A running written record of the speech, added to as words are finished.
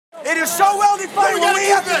It is so well defined. What we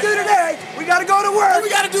have to do today, we got to go to work. We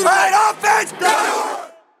got to do right. Offense, go to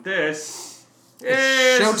work. This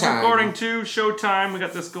is according to Showtime. We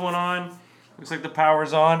got this going on. Looks like the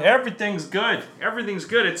power's on. Everything's good. Everything's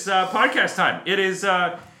good. It's podcast time. It is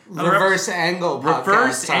reverse angle podcast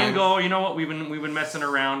reverse time. Angle. You know what? We've been messing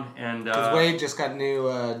around and because Wade just got new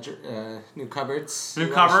cupboards. New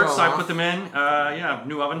cupboards. So I put them in.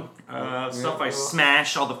 New oven. Stuff I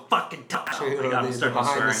smash all the fucking time.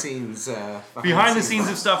 Behind the scenes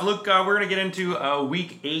of stuff. Look, we're gonna get into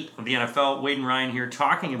week 8 of the NFL. Wade and Ryan here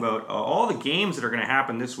talking about all the games that are gonna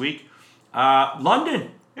happen this week.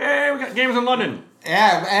 London. Hey, we got games in London.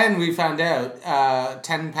 Yeah, and we found out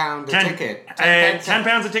 £10 a ticket. 10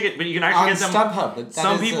 pounds a ticket, but you can actually get them on StubHub.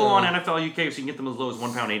 Some people on NFL UK, so you can get them as low as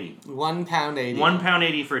 £1.80. £1.80.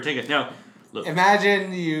 £1.80 for a ticket. Now, look.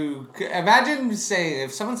 Imagine saying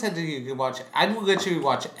if someone said to you could watch. I'd literally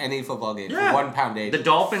watch any football game for £1.80. The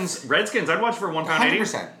Dolphins, Redskins, I'd watch for £1.80.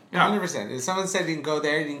 100%. 100%. If someone said you can go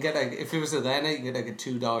there, you can get if it was Atlanta, you can get a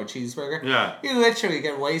 $2 cheeseburger. Yeah. You literally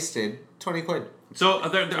get wasted 20 quid. So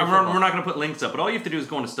we're not going to put links up, but all you have to do is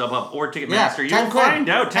go into StubHub or Ticketmaster. Yeah, You'll find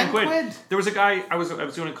out 10 quid. There was a guy I was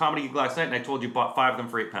doing a comedy gig last night, and I told you bought 5 of them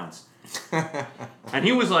for £8. And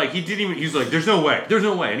he was like, he's like, there's no way,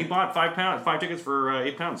 and he bought 5 tickets for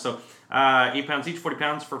 £8. So £8 each,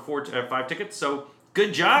 £40 for 5 tickets. So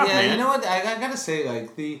good job, man. Yeah, you know what? I gotta say,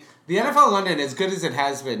 like the NFL London, as good as it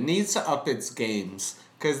has been, needs to up its games.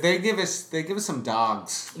 Because they give us some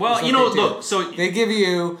dogs. Well, you know, look, so they give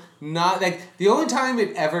you not like the only time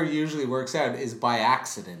it ever usually works out is by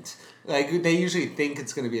accident. Like they usually think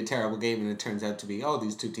it's going to be a terrible game, and it turns out to be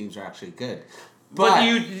these two teams are actually good. But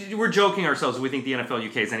we're joking ourselves. We think the NFL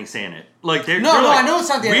UK is any saying it. Like they're no, like, I know it's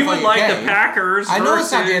not the NFL UK. We would like the Packers. I know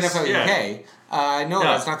it's not the versus, NFL UK. I know it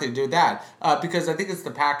has nothing to do with that because I think it's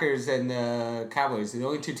the Packers and the Cowboys, the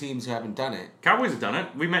only two teams who haven't done it. Cowboys have done it.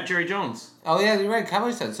 We met Jerry Jones. Oh yeah, you're right.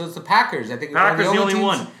 Cowboys done it. So it's the Packers. I think Packers the only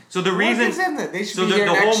one. So the reason, they should so be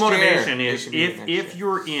the whole motivation year. is if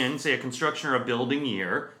you're in say a construction or a building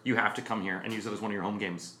year, you have to come here and use it as one of your home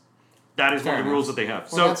games. That is one of the rules that they have.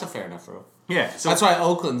 Well, so that's a fair enough rule. Yeah, so that's why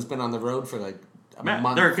Oakland's been on the road for like a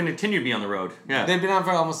month. They're going to continue to be on the road. Yeah, they've been on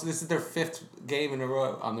for almost. This is their 5th game in a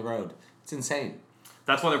row on the road. It's insane.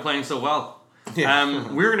 That's why they're playing so well. Yeah.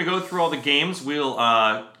 We're going to go through all the games. We'll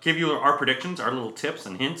give you our predictions, our little tips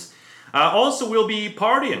and hints. Also, we'll be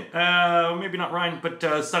partying. Maybe not Ryan, but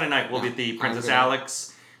Sunday night we'll be at the Princess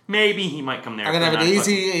Alex. Maybe he might come there. I'm going to have an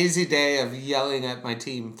easy day of yelling at my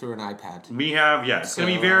team through an iPad. We have, it's going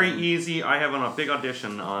to be very easy. I have a big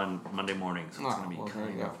audition on Monday morning, so it's going to be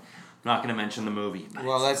kind of... Not going to mention the movie.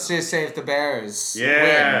 Well, let's just say if the Bears win.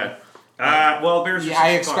 Bears. Yeah,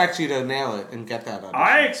 I expect you to nail it and get that.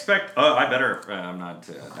 I expect. I better. I'm not.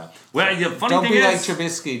 No. Well, the funny don't thing be is, like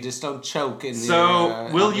Trubisky. Just don't choke in. So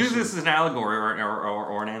we'll use this as an allegory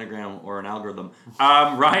or an anagram or an algorithm.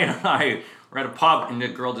 Ryan and I were at a pub and the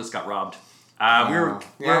girl just got robbed. It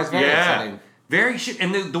was very exciting. Very shit.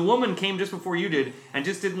 And the woman came just before you did and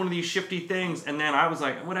just did one of these shifty things. And then I was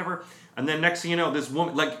like, whatever. And then next thing you know, this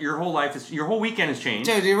woman, like your whole weekend has changed.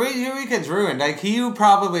 Dude, your weekend's ruined. Like you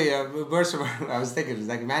probably, I was thinking, was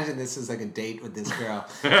like, imagine this is like a date with this girl.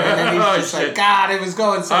 And then he's just like, God, it was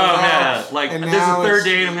going so well. Yeah. Like, this is the third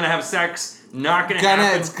date, I'm going to have sex. Not going to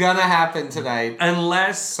happen. It's going to happen tonight.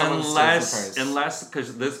 Unless,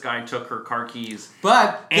 because this guy took her car keys.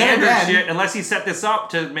 But, and her shit, unless he set this up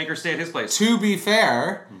to make her stay at his place. To be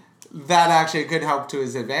fair, that actually could help to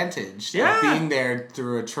his advantage. Yeah. Of being there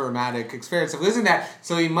through a traumatic experience of losing that.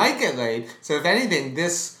 So he might get laid. So if anything,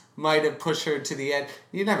 this might have pushed her to the end.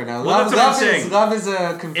 You never know. Well, that's what I'm saying. Love is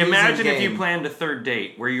a confusing Imagine game. if you planned a third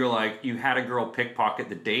date where you're like, you had a girl pickpocket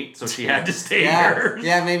the date, so she had to stay here.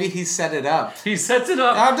 Yeah, maybe he set it up. He sets it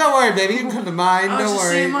up. Oh, don't worry, baby. You can come to mine. Don't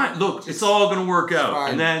worry. Look, it's all going to work out.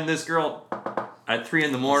 Fine. And then this girl at 3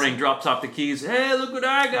 a.m. drops off the keys. Hey, look what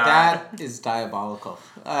I got. That is diabolical.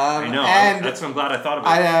 I know. And that's why I'm glad I thought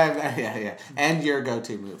about it. Yeah. And your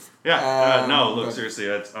go-to move. Yeah.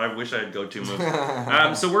 Seriously, I wish I had go-to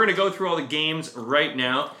moves. So we're going to go through all the games right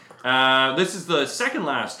now. This is the second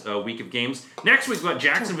last week of games. Next week we've got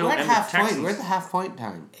Jacksonville and the Texans. We're at the half-point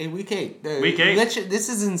time. Week 8. Week 8? This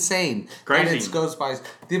is insane. Crazy. And it goes by...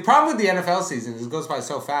 The problem with the NFL season is it goes by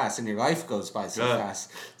so fast and your life goes by so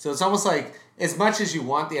fast. So it's almost like, as much as you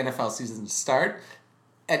want the NFL season to start,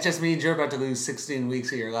 it just means you're about to lose 16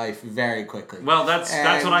 weeks of your life very quickly. Well, that's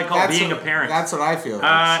what I call being a parent. That's what I feel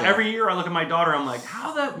like. Every year I look at my daughter, I'm like,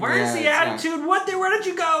 where's the attitude? Where did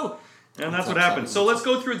you go? And that's what happened. So let's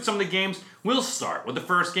go through some of the games. We'll start with the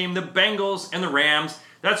first game, the Bengals and the Rams.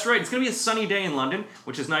 That's right. It's going to be a sunny day in London,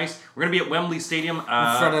 which is nice. We're going to be at Wembley Stadium. In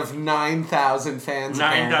front of 9,000 fans.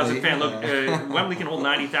 9,000 fans. Look, Wembley can hold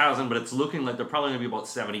 90,000, but it's looking like they're probably going to be about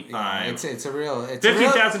 75. Yeah, it's a real...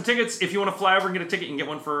 15,000 tickets. If you want to fly over and get a ticket, you can get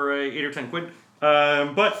one for 8 or 10 quid.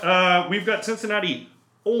 But we've got Cincinnati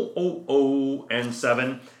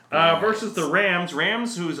 0-0-0-7 versus the Rams.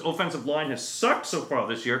 Rams, whose offensive line has sucked so far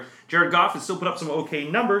this year. Jared Goff has still put up some okay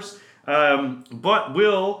numbers. But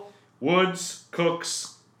will Woods,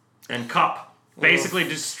 Cooks, and Kupp basically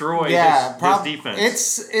destroy this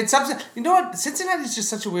defense. It's upset. You know what? Cincinnati's just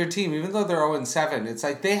such a weird team. Even though they're 0-7, it's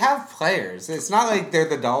like they have players. It's not like they're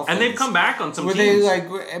the Dolphins. And they've come back on some teams.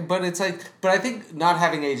 But it's like, but I think not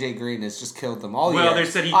having AJ Green has just killed them all year. Well, they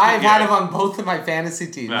said I've had him on both of my fantasy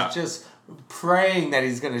teams. Yeah. Just praying that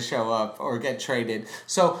he's going to show up or get traded.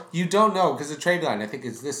 So you don't know because the trade line I think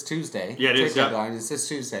is this Tuesday. Yeah, it is. Trade line is this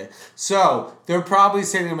Tuesday. So they're probably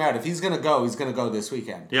sitting him out. If he's going to go, he's going to go this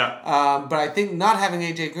weekend. Yeah. But I think not having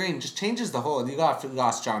AJ Green just changes the whole. You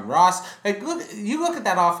lost John Ross. Like you look at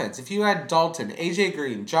that offense. If you had Dalton, AJ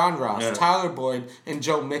Green, John Ross, Tyler Boyd, and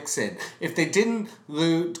Joe Mixon, if they didn't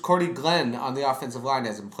lose Cordy Glenn on the offensive line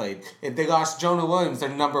hasn't played. If they lost Jonah Williams, their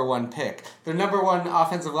number one pick, their number one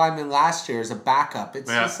offensive lineman last year is a backup. It's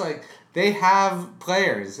just like they have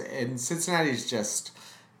players, and Cincinnati's just.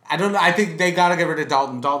 I don't know. I think they got to get rid of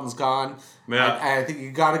Dalton. Dalton's gone. Yeah. I think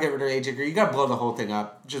you got to get rid of AJ Green. You got to blow the whole thing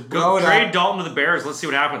up. Just blow it trade up. Dalton to the Bears. Let's see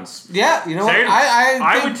what happens. Yeah, you know what?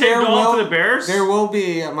 I would take Dalton to the Bears. There will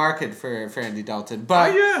be a market for Andy Dalton,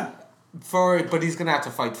 but but he's gonna have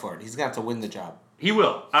to fight for it. He's gonna have to win the job. He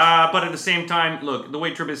will. But at the same time, look, the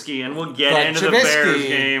way Trubisky, and we'll get into the Bears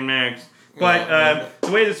game next. But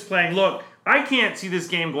the way this is playing, look, I can't see this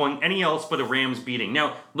game going any else but a Rams beating.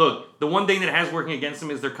 Now, look, the one thing that has working against them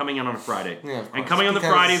is they're coming in on a Friday. Yeah, and coming on the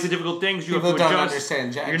Friday is a difficult thing because you have to adjust. People don't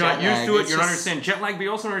understand You're not used to it. You don't understand jet lag, but you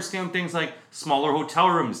also understand things like smaller hotel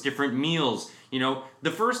rooms, different meals. You know,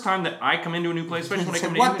 the first time that I come into a new place, especially when I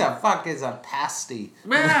come into what the fuck is a pasty?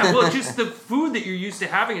 Yeah, well, just the food that you're used to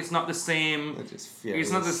having, it's not the same.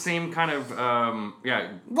 It's not the same kind of,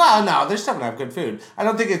 Well, no, they're still gonna have good food. I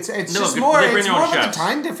don't think it's just more. It's more of a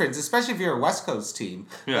time difference, especially if you're a West Coast team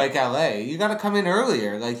like LA. You got to come in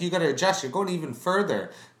earlier. Like you got to adjust. You're going even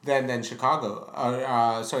further than Chicago.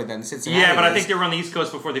 Than Cincinnati. Yeah, but I think they were on the East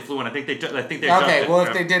Coast before they flew in. I think they. Okay, well,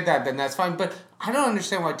 if they did that, then that's fine. But I don't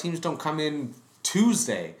understand why teams don't come in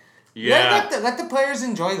Tuesday. Yeah. Let the players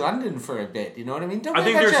enjoy London for a bit. You know what I mean? I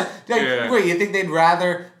think wait, you think they'd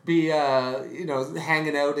rather be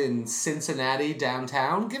hanging out in Cincinnati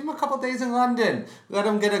downtown? Give them a couple days in London. Let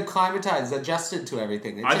them get acclimatized, adjusted to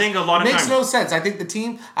everything. I think a lot of makes no sense. I think the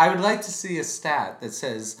team. I would like to see a stat that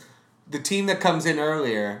says the team that comes in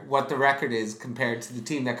earlier, what the record is compared to the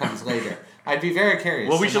team that comes later. I'd be very curious.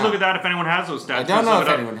 Well, we should look at that if anyone has those stats. I don't know if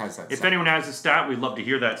anyone has that stat. If anyone has a stat, we'd love to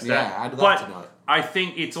hear that stat. Yeah, I'd love to know it. I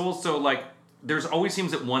think it's also like there's always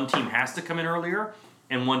seems that one team has to come in earlier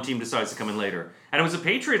and one team decides to come in later. And it was the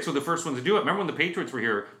Patriots were the first ones to do it. Remember when the Patriots were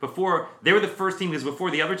here before? They were the first team because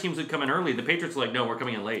before the other teams would come in early, the Patriots were like, no, we're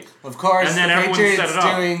coming in late. Of course, and then the everyone Patriots set it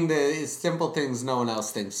up. doing the simple things no one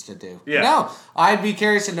else thinks to do. Yeah. No, I'd be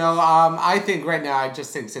curious to know. I think right now, I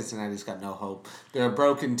just think Cincinnati's got no hope. They're a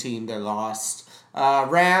broken team. They're lost.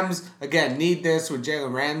 Rams, again, need this with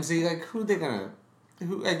Jalen Ramsey. Like, who are they going to...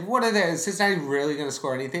 what are they? Is Cincinnati really going to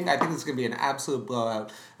score anything? I think it's going to be an absolute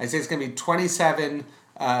blowout. I say it's going to be 27-6.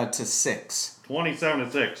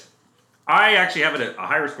 27-6. I actually have it at a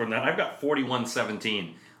higher score than that. I've got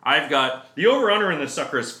 41-17. I've got the over/under in this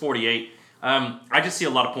sucker is 48. I just see a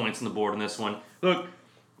lot of points on the board in this one. Look,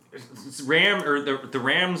 the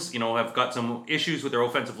Rams, have got some issues with their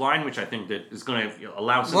offensive line, which I think that is going to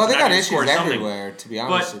allow Cincinnati to score something. Well, they got issues everywhere, to be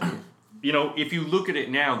honest with you. If you look at it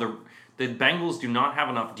now, the Bengals do not have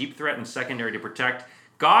enough deep threat and secondary to protect.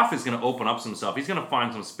 Goff is going to open up some stuff. He's going to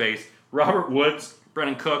find some space. Robert Woods,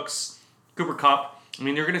 Brennan Cooks, Cooper Kupp. I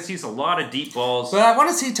mean, they're going to see a lot of deep balls. But I want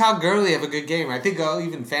to see Todd Gurley have a good game. I think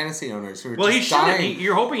even fantasy owners who are just dying.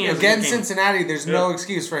 You're hoping he has against Cincinnati, there's no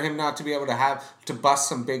excuse for him not to be able to bust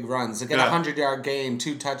some big runs. To get a 100-yard game,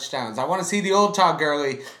 2 touchdowns. I want to see the old Todd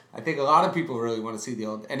Gurley. I think a lot of people really want to see the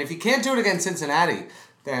old. And if he can't do it against Cincinnati,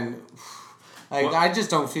 then I just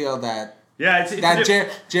don't feel that. Yeah,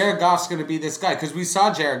 Jared Goff's going to be this guy because we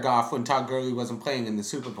saw Jared Goff when Todd Gurley wasn't playing in the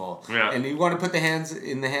Super Bowl. Yeah. And you want to put the hands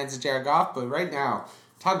in the hands of Jared Goff, but right now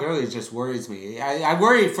Todd Gurley just worries me. I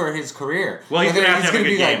worry for his career. Well, he's going to have a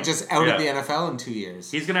good game. Like just out of the NFL in 2 years.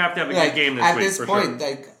 He's going to have a good game this week. At this point,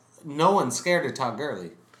 no one's scared of Todd Gurley.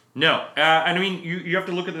 No, and I mean you have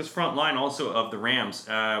to look at this front line also of the Rams.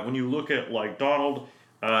 When you look at like Donald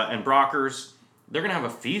and Brockers. they're going to have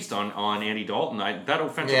a feast on Andy Dalton. That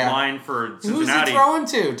offensive line for Cincinnati. Who's he throwing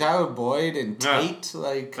to? Tyler Boyd and Tate?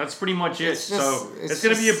 That's pretty much it. It's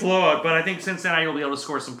going to be a blowout, but I think Cincinnati will be able to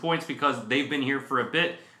score some points because they've been here for a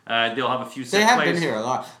bit. They'll have a few set plays. They have been here a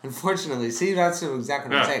lot. Unfortunately, see, that's exactly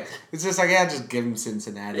what I'm saying. It's just like, just give them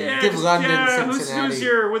Cincinnati. Give London Cincinnati. Who's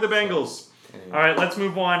here with the Bengals? Anyway. All right, let's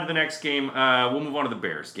move on to the next game. We'll move on to the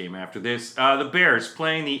Bears game after this. The Bears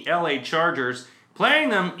playing the LA Chargers. Playing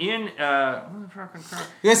them in...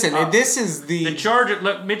 Listen, this is the Chargers...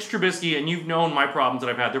 Mitch Trubisky, and you've known my problems that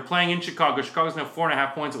I've had. They're playing in Chicago. Chicago's now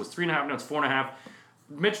 4.5 points. It was 3.5, now it's 4.5.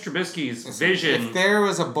 Mitch Trubisky's vision... If there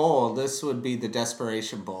was a bowl, this would be the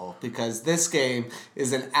Desperation Bowl. Because this game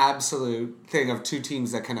is an absolute thing of two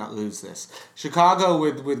teams that cannot lose this. Chicago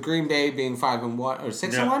with Green Bay being 5-1... Or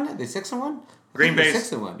 6-1? Are they 6-1? Green Bay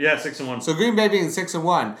 6-1. Yeah, 6-1. So Green Bay being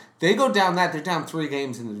 6-1, they go down that. They're down 3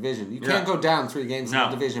 games in the division. You can't go down 3 games in the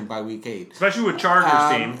division by week 8, especially with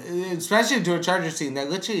Chargers team. Especially to a Chargers team that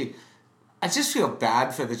literally, I just feel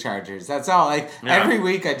bad for the Chargers. That's all. Every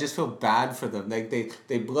week, I just feel bad for them. Like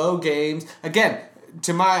they blow games again.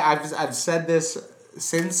 I've said this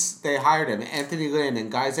since they hired him, Anthony Lynn and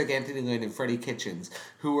guys like Anthony Lynn and Freddie Kitchens,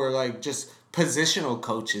 who are like just positional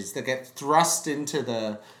coaches that get thrust into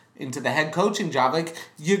the head coaching job. Like,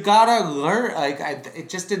 you gotta learn. It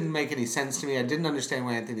just didn't make any sense to me. I didn't understand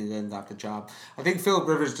why Anthony Lynn got the job. I think Phillip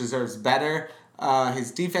Rivers deserves better.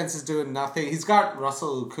 His defense is doing nothing. He's got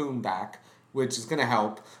Russell Okung back, which is gonna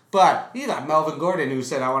help. But you got Melvin Gordon, who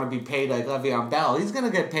said, I want to be paid like Le'Veon Bell. He's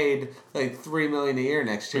gonna get paid like $3 million a year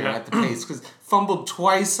next year at the pace, because fumbled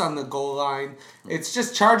twice on the goal line. It's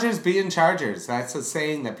just Chargers being Chargers. That's a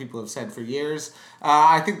saying that people have said for years.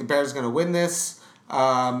 I think the Bears are gonna win this.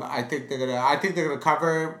 I think they're gonna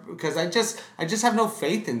cover, because I just have no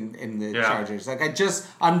faith in the Chargers.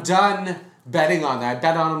 I'm done betting on that. I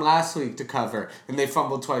bet on them last week to cover, and they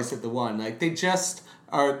fumbled twice at the one. Like, they just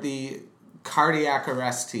are the cardiac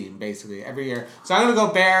arrest team basically every year. So I'm gonna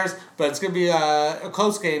go Bears, but it's gonna be a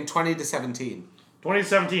close game, 20-17.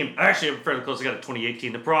 2017. Actually, I'm fairly close. I got it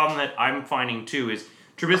 2018. The problem that I'm finding too is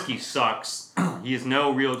Trubisky sucks. He has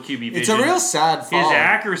no real QB vision. It's a real sad fall. His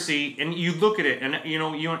accuracy, and you look at it, and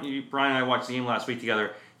Brian and I watched the game last week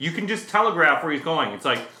together. You can just telegraph where he's going. It's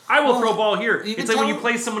like, I will throw a ball here. It's like when you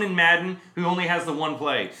play someone in Madden who only has the one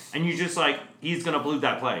play, and you just like, he's going to bloop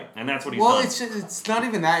that play. And that's what he's done. Well, it's not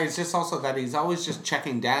even that. It's just also that he's always just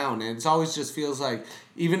checking down, and it's always just feels like,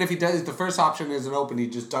 even if he does, the first option isn't open, he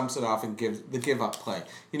just dumps it off and gives the give-up play.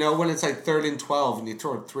 You know, when it's like 3rd and 12 and you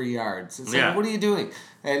throw it 3 yards. It's like, what are you doing?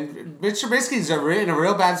 And Mitch Trubisky's in a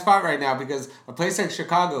real bad spot right now, because a place like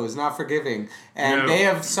Chicago is not forgiving, and they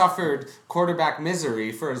have suffered quarterback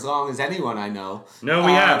misery for as long as anyone I know. No,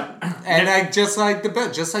 we have. And just like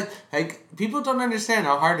people don't understand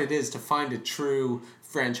how hard it is to find a true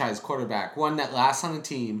franchise quarterback, one that lasts on a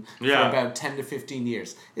team for about 10 to 15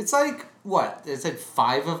 years. It's like, what? It's like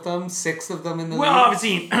 5 of them, 6 of them in the league? Well,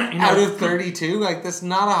 obviously, out of 32? Like, that's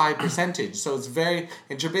not a high percentage. So it's and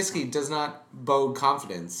Trubisky does not bode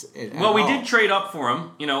confidence at all. We did trade up for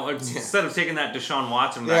him, instead of taking that Deshaun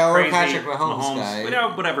Watson, that crazy Patrick Mahomes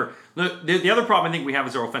guy. Whatever. The other problem I think we have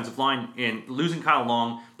is our offensive line, in losing Kyle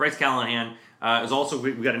Long, Bryce Callahan. Is also,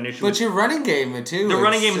 we've got an issue. But your running game, too. The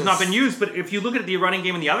running game has not been used, but if you look at the running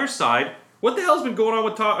game on the other side, what the hell's been going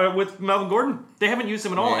on with Melvin Gordon? They haven't used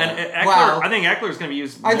him at all. And Eckler, I think Eckler's going to be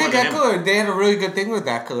used more than him. They had a really good thing with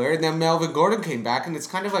Eckler, and then Melvin Gordon came back, and it's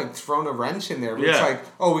kind of like thrown a wrench in there. It's like,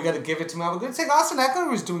 we got to give it to Melvin Gordon. It's like Austin Eckler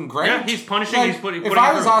was doing great. Yeah, he's punishing. Like, he's putting. If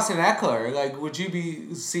I was Austin Eckler, like, would you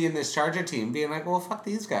be seeing this Charger team being like, well, fuck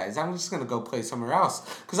these guys. I'm just going to go play somewhere else.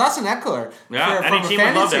 Because Austin Eckler,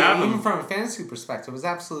 even from a fantasy perspective, was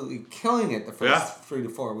absolutely killing it the first 3 to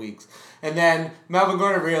 4 weeks. And then Melvin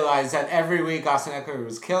Gordon realized that every week Austin Eckler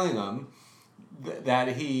was killing him,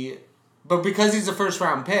 but because he's a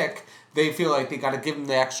first-round pick, they feel like they got to give him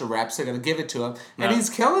the extra reps. They're going to give it to him, and he's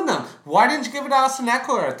killing them. Why didn't you give it to Austin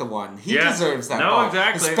Eckler at the 1? He deserves that ball.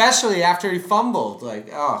 Exactly. Especially after he fumbled.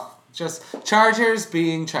 Just Chargers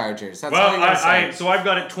being Chargers. That's all you got to say. So I've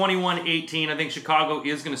got it 21-18. I think Chicago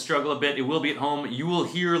is going to struggle a bit. It will be at home. You will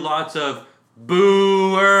hear lots of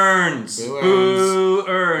Boo earns. Boo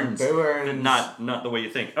earns. Not the way you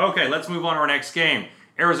think. Okay, let's move on to our next game.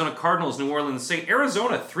 Arizona Cardinals, New Orleans Saints.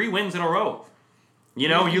 Arizona, 3 wins in a row.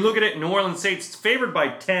 You look at it, New Orleans Saints favored by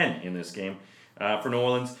 10 in this game for New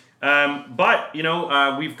Orleans. But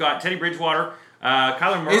we've got Teddy Bridgewater.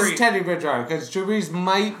 Kyler Murray. Is Teddy Bridgewater, because Drew Brees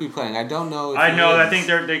might be playing. I don't know if I know. he I is.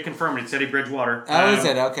 think they confirmed it. Teddy Bridgewater. Oh, is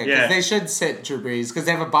it? Okay. Because Yeah. they should sit Drew Brees because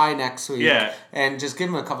they have a bye next week. Yeah. And just give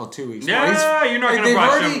him a couple 2 weeks. Yeah, you're not going to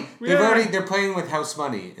rush him. They're playing with house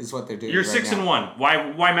money is what they're doing. You're right 6-1.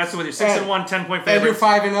 Why mess with it? 6-1, 10-point favorite. And you're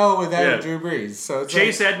 5-0 without Yeah. Drew Brees. So it's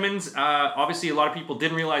Chase Edmonds, obviously a lot of people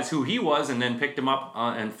didn't realize who he was and then picked him up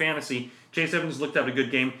in fantasy. Chase Edmonds looked at a good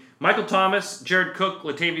game. Michael Thomas, Jared Cook,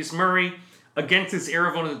 Latavius Murray against this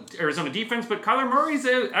Arizona defense, but Kyler Murray's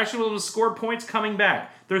actually able to score points coming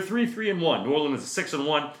back. They're 3-1. New Orleans is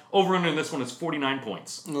 6-1. Over-under in this one is 49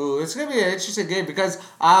 points. Ooh, it's going to be an interesting game because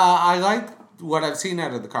I like what I've seen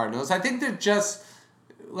out of the Cardinals. I think they're just,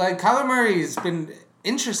 like, Kyler Murray's been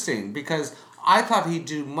interesting because I thought he'd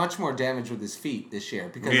do much more damage with his feet this year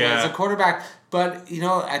because as a quarterback, but,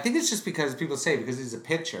 I think it's just because people say because he's a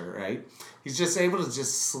pitcher, right? He's just able to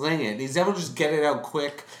just sling it. He's able to just get it out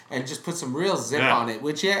quick and just put some real zip on it.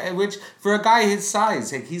 Which for a guy his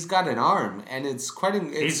size, like, he's got an arm, and it's quite.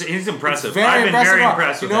 He's impressive. I've been very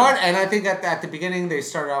impressed with him. You know what? And I think at the beginning they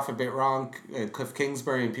started off a bit wrong. Cliff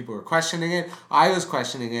Kingsbury and people were questioning it. I was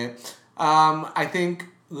questioning it. I think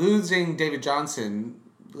losing David Johnson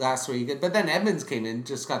last week, but then Edmonds came in,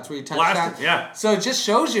 just got 3 touchdowns. So it just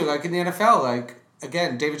shows you, like in the NFL, like.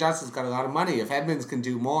 Again, David Johnson's got a lot of money. If Edmonds can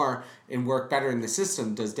do more and work better in the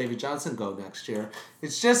system, does David Johnson go next year?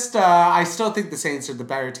 It's just, I still think the Saints are the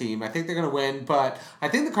better team. I think they're going to win, but I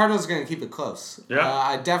think the Cardinals are going to keep it close. Yeah.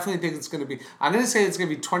 I definitely think it's going to be, I'm going to say it's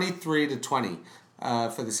going to be 23-20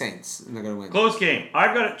 for the Saints, and they're going to win. Close game.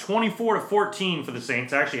 I've got it 24-14 for the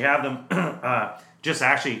Saints. I actually have them just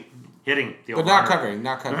actually hitting the over. But not covering.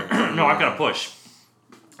 No, I've got to push.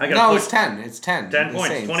 It's 10. It's 10. 10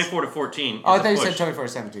 points. 24-14. Oh, I thought you said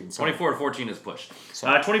 24-17. 24-14 is push.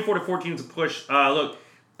 24-14 is a push. Look,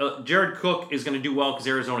 Jared Cook is going to do well because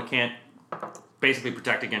Arizona can't basically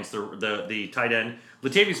protect against the tight end.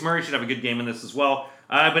 Latavius Murray should have a good game in this as well.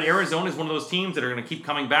 But Arizona is one of those teams that are going to keep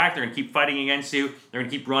coming back. They're going to keep fighting against you. They're going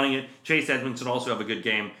to keep running it. Chase Edmonds will also have a good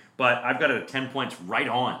game. But I've got it at 10 points right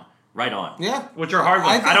on. Right on. Yeah. Which are hard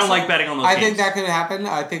ones. I don't like betting on those games. I think that could happen.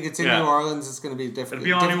 I think it's in New Orleans. It's going to be a difficult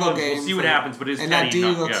game. We'll see what happens, but it's and that D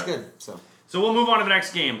looks good. So we'll move on to the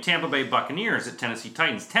next game. Tampa Bay Buccaneers at Tennessee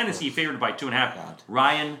Titans. Tennessee favored by 2.5.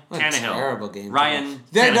 Ryan Tannehill. Terrible game. Ryan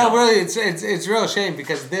Tannehill. No, really, it's real shame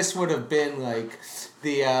because this would have been like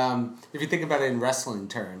the if you think about it in wrestling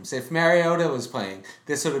terms, if Mariota was playing,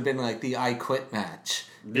 this would have been like the I Quit match.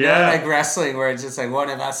 You know, like wrestling, where it's just like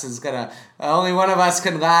only one of us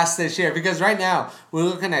can last this year. Because right now, we're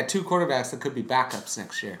looking at 2 quarterbacks that could be backups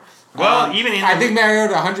next year. Well, I think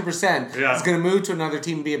Mariota 100% is going to move to another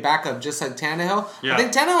team and be a backup, just like Tannehill. I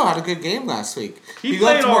think Tannehill had a good game last week. He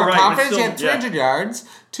looked more confident. He had 300 yards,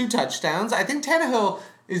 2 touchdowns. I think Tannehill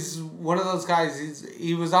is one of those guys.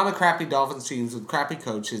 He was on a crappy Dolphins teams with crappy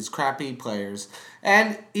coaches, crappy players.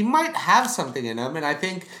 And he might have something in him, and I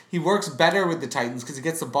think he works better with the Titans because he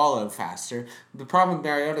gets the ball out faster. The problem with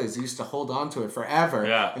Mariota is he used to hold on to it forever,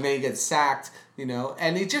 and then he gets sacked,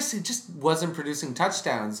 and he just wasn't producing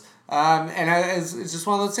touchdowns. It's just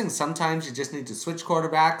one of those things. Sometimes you just need to switch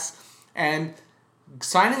quarterbacks, and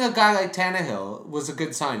signing a guy like Tannehill was a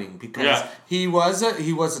good signing because he was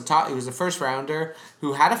a first rounder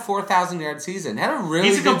who had a 4,000-yard season. Had a really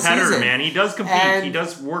good season. He's a competitor, man. He does compete. And he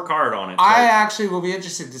does work hard on it. So. I actually will be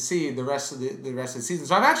interested to see the rest of the season.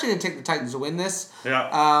 So I'm actually going to take the Titans to win this. Yeah.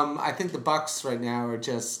 I think the Bucs right now are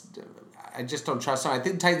I just don't trust them. I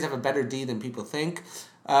think the Titans have a better D than people think.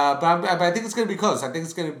 But I think it's going to be close. I think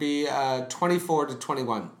it's going to be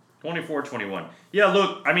 24-21. 24-21. Yeah,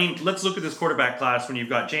 look, I mean, let's look at this quarterback class when you've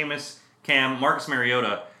got Jameis, Cam, Marcus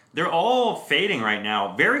Mariota. They're all fading right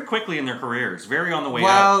now, very quickly in their careers, very on the way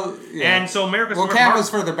out. Yeah. And so Cam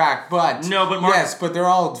was further back, but but they're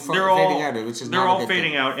all fading out, which is they're all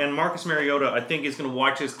fading out. And Marcus Mariota, I think, is going to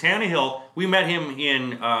watch this. Tannehill, we met him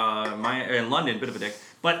in London, bit of a dick,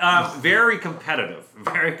 but very competitive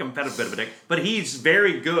bit of a dick. But he's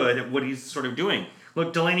very good at what he's sort of doing.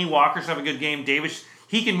 Look, Delaney Walker's have a good game. Davis.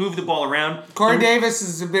 He can move the ball around. Corey Davis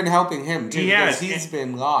has been helping him, too, because he's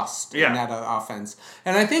been lost in that offense.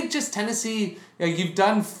 And I think just Tennessee, you've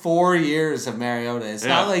done 4 years of Mariota. It's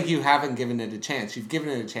not like you haven't given it a chance. You've given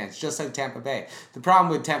it a chance, just like Tampa Bay. The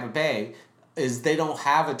problem with Tampa Bay is they don't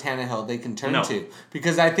have a Tannehill they can turn to.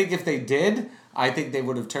 Because I think if they did, I think they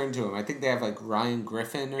would have turned to him. I think they have like Ryan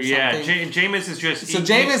Griffin or something. Yeah, Jameis is just... So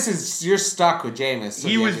Jameis is... You're stuck with Jameis.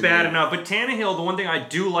 He was bad enough. But Tannehill, the one thing I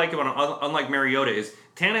do like about him, unlike Mariota, is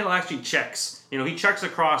Tannehill actually checks. He checks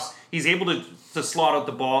across. He's able to slot out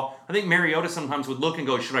the ball. I think Mariota sometimes would look and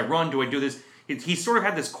go, should I run? Do I do this? he sort of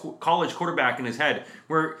had this college quarterback in his head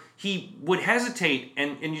where he would hesitate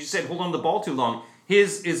and you said hold on to the ball too long.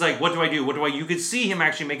 His is like, what do I do? You could see him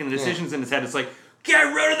actually making the decisions in his head. It's like, get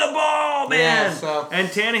rid of the ball, man! Yeah, and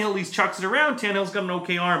Tannehill at least chucks it around. Tannehill's got an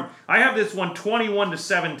okay arm. I have this one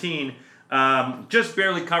 21-17. Just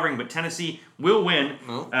barely covering, but Tennessee will win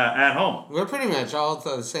at home. We're pretty much all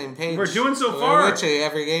on the same page. We're doing so far. Literally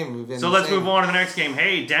every game we've been. So let's move on to the next game.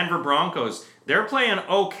 Hey, Denver Broncos. They're playing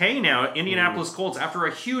okay now. Indianapolis Colts after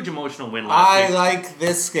a huge emotional win last week. I like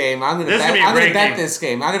this game. I'm gonna bet this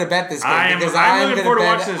game. I'm gonna bet this game because I'm looking forward to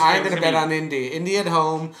watching this game. I'm gonna bet on Indy. Indy at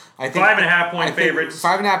home. I think 5.5 point favorites.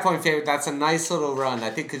 5.5 point favorite. That's a nice little run.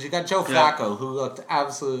 I think because you got Joe Flacco who looked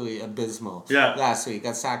absolutely abysmal last week.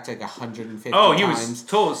 Got sacked like 150 times. Oh, he was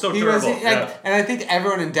so terrible. And I think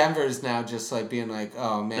everyone in Denver is now just like being like,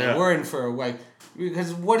 oh man, we're in for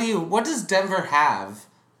because what does Denver have?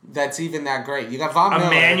 That's even that great. You got Von Miller.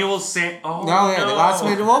 Emmanuel Sanders. Oh, they lost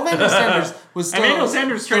Emmanuel. Well, Emmanuel Sanders was still Emmanuel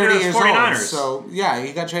Sanders traded to the 49ers. So, yeah,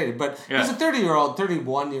 he got traded. But he's a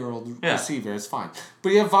 31-year-old receiver. It's fine. But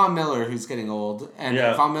you have Von Miller, who's getting old. And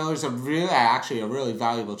Von Miller's actually a really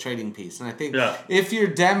valuable trading piece. And I think if you're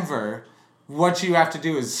Denver, what you have to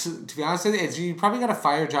do is, to be honest with you, is you probably got to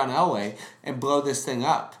fire John Elway and blow this thing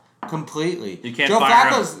up. Completely. You can't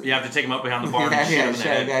fire him. You have to take him up behind the barn and shoot him in the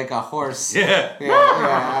head. Like a horse. Yeah,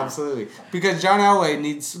 absolutely. Because John Elway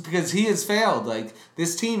because he has failed. Like,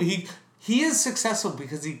 this team, he is successful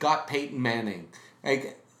because he got Peyton Manning.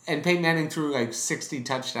 And Peyton Manning threw, 60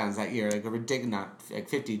 touchdowns that year. Like, a ridiculous,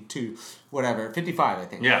 52, whatever. 55, I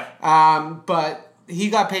think. Yeah. But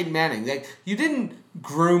he got Peyton Manning. you didn't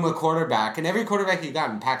groom a quarterback. And every quarterback you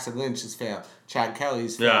got, and Paxton Lynch has failed. Chad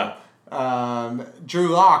Kelly's failed. Yeah. Drew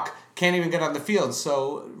Lock can't even get on the field.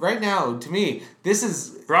 So right now, to me, this is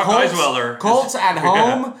Brock Osweiler. Colts at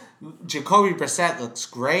home. Jacoby Brissett looks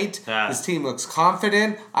great. Yeah. His team looks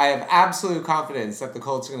confident. I have absolute confidence that the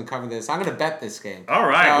Colts are going to cover this. I'm going to bet this game. All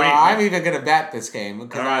right. I'm even going to bet this game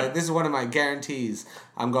because this is one of my guarantees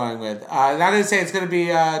I'm going with. I'm going to say it's going to be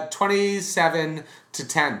 27-10.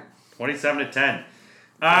 27-10.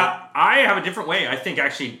 I have a different way. I think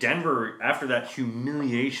actually Denver, after that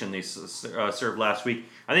humiliation they served last week,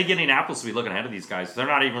 I think Indianapolis will be looking ahead of these guys. They're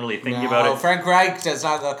not even really thinking about it. Frank Reich does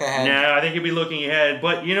not look ahead. No, I think he'll be looking ahead.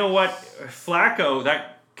 But you know what? Flacco,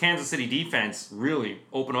 that Kansas City defense really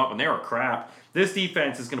opened up, and they were crap. This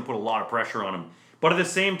defense is going to put a lot of pressure on them. But at the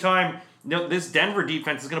same time, this Denver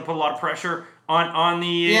defense is going to put a lot of pressure on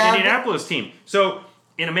the Indianapolis team. So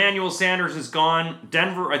Emmanuel Sanders is gone.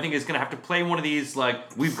 Denver, I think, is going to have to play one of these,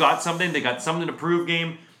 we've got something, they got something to prove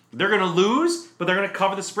game. They're going to lose, but they're going to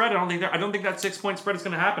cover the spread. I don't think that 6-point spread is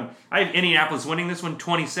going to happen. I have Indianapolis winning this one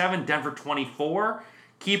 27, Denver 24,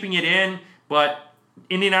 keeping it in, but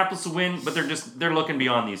Indianapolis will win, but they're looking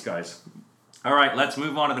beyond these guys. All right, let's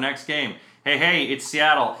move on to the next game. Hey, it's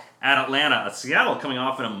Seattle at Atlanta. Seattle coming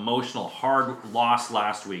off an emotional, hard loss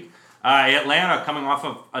last week. Atlanta coming off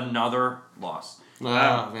of another loss.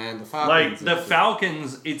 Man, the Falcons. The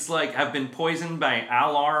Falcons, it's have been poisoned by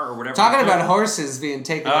Alar or whatever. Talking about horses being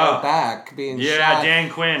taken out back, being shot. Yeah,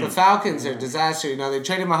 Dan Quinn. The Falcons are a disaster. They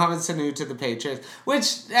traded Mohamed Sanu to the Patriots,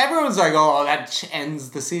 which everyone's like, oh, that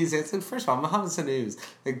ends the season. And first of all, Mohamed Sanu is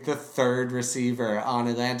the third receiver on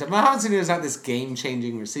Atlanta. Mohamed Sanu is not this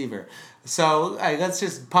game-changing receiver. So let's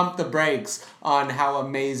just pump the brakes on how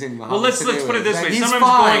amazing Mohamed Sanu is. Well, let's put it this way. He's Sometimes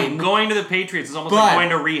fine, going to the Patriots is almost like going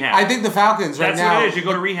to rehab. I think the Falcons right now... That's what it is. You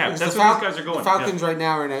go to rehab. That's where these guys are going. The Falcons right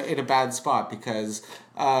now are in a bad spot because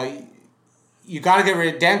you got to get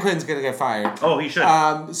rid of... Dan Quinn's going to get fired. Oh, he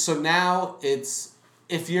should. So now it's...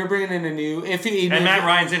 If you're bringing in a new... And Matt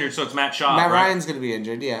Ryan's injured, so it's Matt Schaub, Matt Ryan's going to be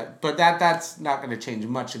injured, yeah. But that's not going to change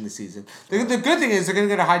much in the season. The good thing is they're going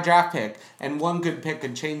to get a high draft pick, and one good pick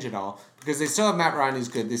could change it all. Because they still have Matt Ryan who's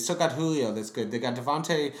good. They still got Julio that's good. They got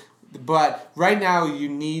Devontae. But right now you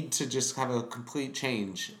need to just have a complete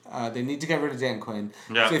change. They need to get rid of Dan Quinn.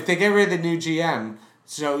 Yeah. So if they get rid of the new GM...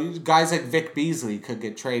 So guys like Vic Beasley could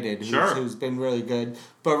get traded, who's been really good.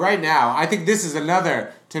 But right now, I think this is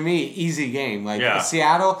another, to me, easy game.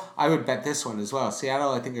 Seattle, I would bet this one as well.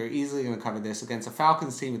 Seattle, I think, are easily going to cover this against a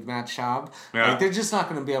Falcons team with Matt Schaub. Yeah. They're just not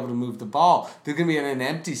going to be able to move the ball. They're going to be in an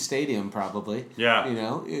empty stadium probably. Yeah.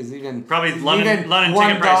 Is even probably London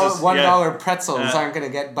ticket prices. $1 pretzels aren't going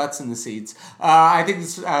to get butts in the seats. I think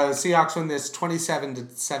Seahawks win this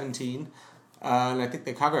 27-17. And I think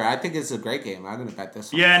they cover. I think it's a great game. I'm going to bet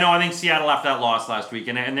this one. Yeah, no, I think Seattle after that loss last week,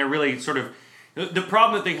 and they're really sort of... The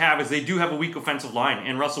problem that they have is they do have a weak offensive line,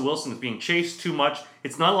 and Russell Wilson is being chased too much.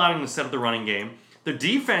 It's not allowing them to set up the running game. The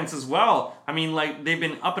defense as well, they've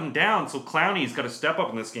been up and down, so Clowney's got to step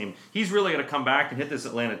up in this game. He's really got to come back and hit this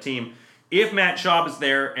Atlanta team. if Matt Schaub is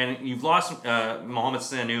there and you've lost Mohamed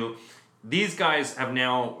Sanu, these guys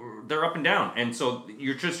they're up and down. And so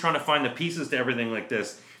you're just trying to find the pieces to everything like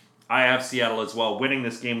this. I have Seattle as well. Winning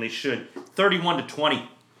this game, they should. 31-20.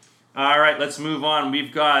 All right, let's move on.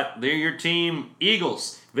 We've got your team,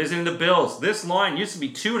 Eagles, visiting the Bills. This line used to be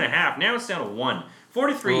 2.5. Now it's down to 1.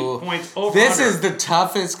 43 points over. This is the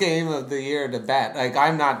toughest game of the year to bet. Like,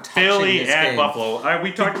 I'm not touching Philly this at game. Buffalo.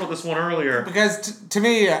 We talked about this one earlier. Because to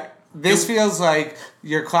me, this feels like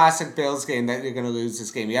your classic Bills game that you're going to lose this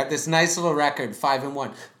game. You have this nice little record,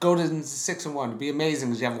 5-1. Go to 6-1. It'd be amazing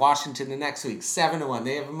because you have Washington the next week, 7-1.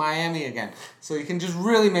 They have Miami again. So you can just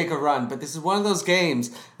really make a run. But this is one of those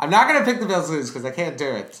games. I'm not going to pick the Bills to lose because I can't do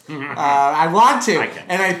it. I want to.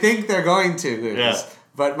 And I think they're going to lose. Yeah.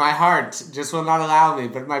 But my heart just will not allow me.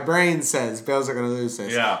 But my brain says Bills are going to lose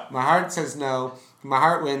this. Yeah. My heart says no. My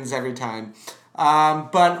heart wins every time.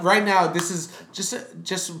 But right now, this is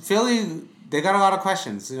just Philly. They got a lot of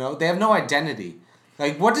questions. You know, they have no identity.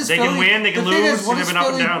 Like, what does they Philly? They can win. They can lose. They have an up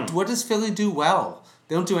and down. What does Philly do well?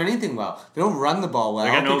 They don't do anything well. They don't run the ball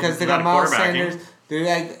well because they got not Miles Sanders. They're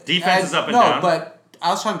like defense is up and down. No, but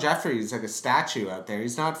Alshon Jeffrey is like a statue out there.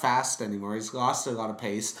 He's not fast anymore. He's lost a lot of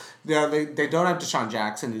pace. They don't have Deshaun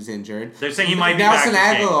Jackson, who's injured. They're saying he might be Nelson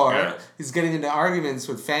back this game. Aguilar. Yeah. He's getting into arguments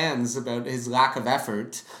with fans about his lack of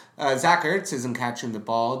effort. Zach Ertz isn't catching the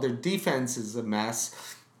ball. Their defense is a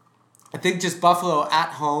mess. I think just Buffalo at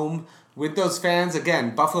home with those fans.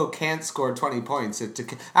 Again, Buffalo can't score 20 points.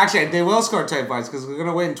 Actually, they will score 20 points because we're going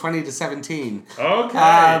to win 20-17.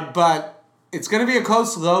 Okay. But it's going to be a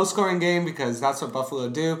close, low-scoring game because that's what Buffalo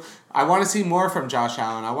do. I want to see more from Josh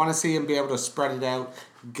Allen. I want to see him be able to spread it out,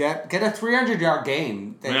 get a 300-yard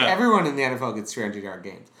game. Everyone in the NFL gets 300-yard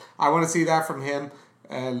games. I want to see that from him.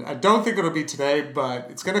 And I don't think it'll be today, but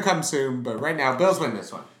it's going to come soon. But right now, Bills win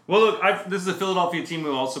this one. Well, look, this is a Philadelphia team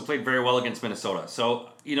who also played very well against Minnesota. So,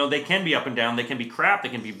 you know, they can be up and down. They can be crap. They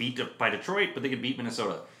can be beat by Detroit, but they can beat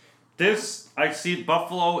Minnesota. I see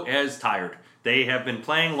Buffalo as tired. They have been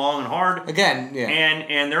playing long and hard. Again, yeah.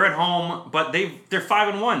 And they're at home, but they're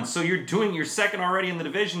 5-1. So you're second already in the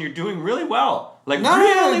division. You're doing really well.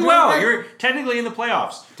 Really well. Right. You're technically in the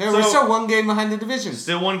playoffs. We're still one game behind the division.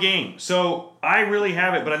 Still one game. So I really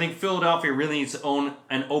have it, but I think Philadelphia really needs to own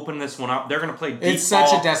and open this one up. They're going to play deep ball. It's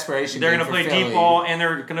such a desperation. They're going to play deep ball, and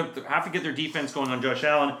they're going to have to get their defense going on Josh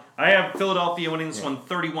Allen. I have Philadelphia winning this one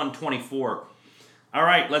 31-24. All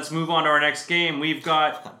right, let's move on to our next game. We've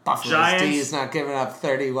got Buffalo's Giants. D is not giving up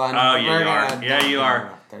 31. Oh, yeah, you are. Yeah, you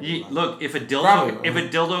are. Look, if a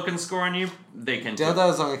dildo can score on you, they can.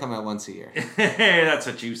 Dildos only come out once a year. That's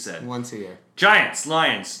what you said. Once a year. Lions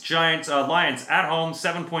at home,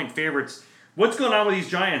 7-point favorites. What's going on with these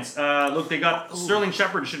Giants? Look, they got Sterling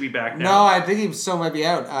Shepard should be back now. No, I think he still might be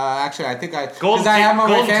out. Actually, I think Golden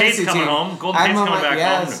Tate's coming home. Golden Tate's coming back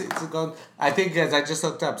home. It's a gold. I think because I just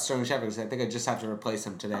looked up Sterling Shepard because I think I just have to replace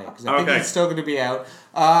him today because I think he's still going to be out.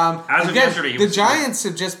 As of yesterday, the Giants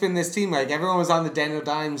have just been this team. Like everyone was on the Daniel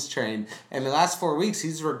Dimes train, and the last 4 weeks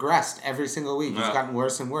he's regressed every single week. He's gotten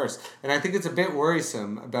worse and worse, and I think it's a bit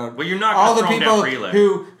worrisome about all the people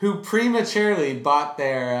who prematurely bought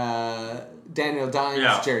their Daniel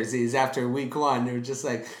Dimes jerseys after week 1. They were just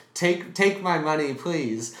like, take my money,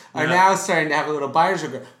 please. Are now starting to have a little buyer's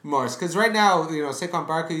remorse because right now, you know, Saquon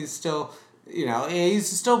Barkley is still. You know, he's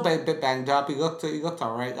still a bit banged up. He looked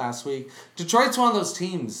all right last week. Detroit's one of those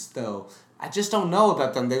teams, though. I just don't know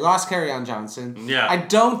about them. They lost Kerryon Johnson. Yeah. I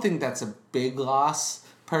don't think that's a big loss,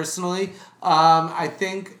 personally. I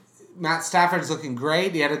think Matt Stafford's looking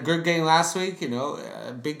great. He had a good game last week, you know,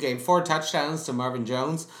 a big game. 4 touchdowns to Marvin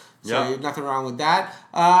Jones. So nothing wrong with that.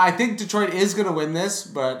 I think Detroit is going to win this,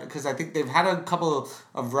 but because I think they've had a couple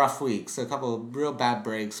of rough weeks, a couple of real bad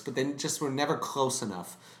breaks, but they just were never close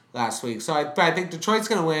enough last week. So I think Detroit's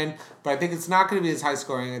going to win, but I think it's not going to be as high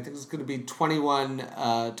scoring. I think it's going to be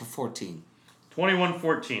 21-14.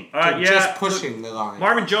 21-14. Just pushing the line.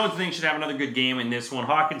 Marvin Jones, I think, should have another good game in this one.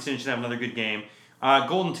 Hawkinson should have another good game.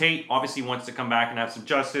 Golden Tate obviously wants to come back and have some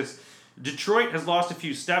justice. Detroit has lost a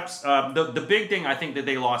few steps. The big thing I think that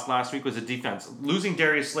they lost last week was the defense. Losing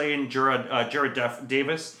Darius Slay and Jared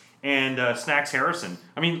Davis and Snacks Harrison.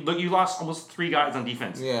 I mean, look, you lost almost 3 guys on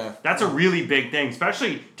defense. Yeah. That's a really big thing,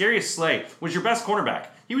 especially Darius Slay was your best cornerback.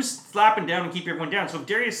 He was slapping down and keep everyone down. So if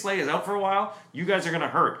Darius Slay is out for a while, you guys are going to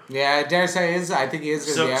hurt. Yeah, Darius Slay is. I think he is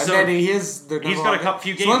going to be out. And he's got a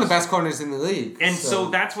few games. He's one of the best corners in the league. And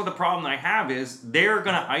so that's what the problem I have is they're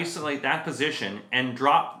going to isolate that position and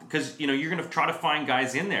drop because you know you're going to try to find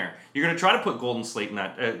guys in there. You're going to try to put Golden Tate in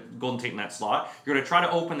that slot. You're going to try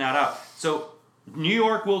to open that up. So New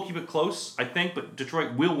York will keep it close, I think, but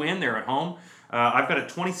Detroit will win. They're at home. I've got a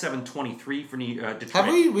 27-23 for Detroit. Have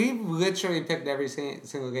we literally picked every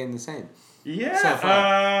single game the same? Yeah. So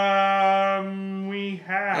far. We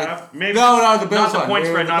have. Maybe no, the Bills not the one. point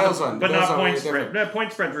spread, But not point spread. No,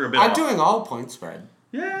 point spread for a bit. I'm doing all point spread.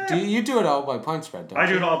 Yeah. You do it all by point spread, don't you? I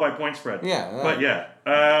do it all by point spread. Yeah. But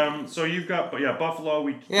yeah. So you've got Buffalo.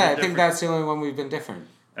 I think that's the only one we've been different.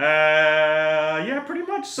 Yeah, pretty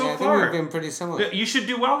much so I far. think we've been pretty similar. You should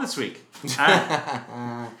do well this week.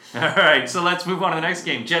 All right, so let's move on to the next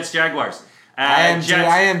game. Jets-Jaguars. I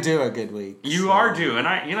am due a good week. You are due,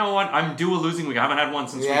 and you know what? I'm due a losing week. I haven't had one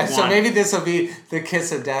since week 1. So maybe this will be the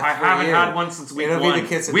kiss of death. I haven't had one since week 1. It'll be the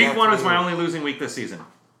kiss of death. Week 1 was my only losing week this season.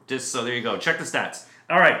 Just so there you go. Check the stats.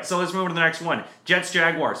 All right, so let's move on to the next one.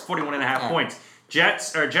 Jets-Jaguars, 41.5 points.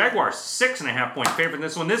 Jaguars, 6.5 point favorite in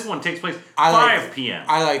this one. This one takes place 5 p.m.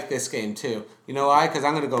 I like this game too. You know why? Because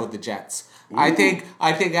I'm going to go with the Jets. Ooh. I think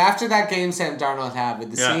after that game Sam Darnold had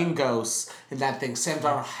with the seeing ghosts and that thing, Sam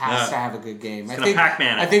Darnold has to have a good game. I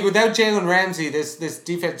think without Jalen Ramsey, this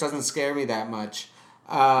defense doesn't scare me that much.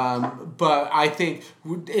 But I think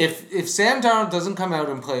if Sam Darnold doesn't come out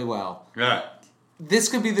and play well, this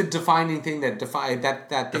could be the defining thing definition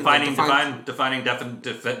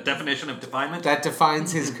of definement that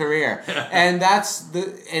defines his career, and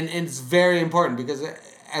it's very important because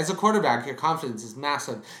as a quarterback, your confidence is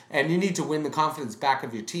massive, and you need to win the confidence back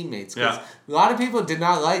of your teammates. Because a lot of people did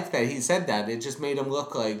not like that he said that. It just made him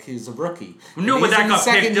look like he was a rookie. No, but that got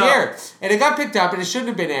picked up. And it got picked up, and it shouldn't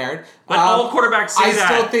have been aired. But all quarterbacks say that.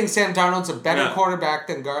 I still think Sam Darnold's a better quarterback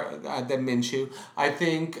than Minshew. I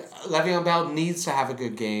think Le'Veon Bell needs to have a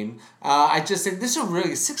good game. I just think this is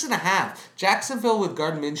really 6.5. Jacksonville with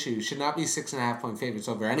Gardner Minshew should not be 6.5 point favorites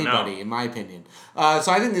over anybody, in my opinion.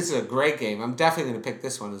 So I think this is a great game. I'm definitely going to pick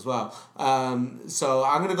this one as well. So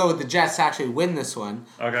I'm going to go with the Jets to actually win this one.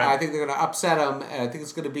 Okay. I think they're going to upset them. I think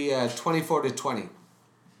it's going to be 24-20.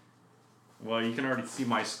 Well, you can already see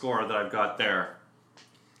my score that I've got there.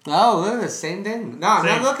 Oh, look at the same thing. No, I'm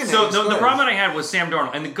not looking at it. So the problem that I had was Sam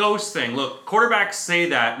Darnold and the ghost thing. Look, quarterbacks say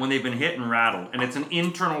that when they've been hit and rattled, and it's an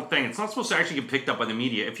internal thing. It's not supposed to actually get picked up by the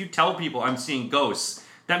media. If you tell people I'm seeing ghosts,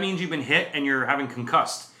 that means you've been hit and you're having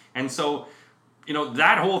concussed. And so,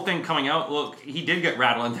 that whole thing coming out, look, he did get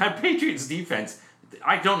rattled. And that Patriots defense,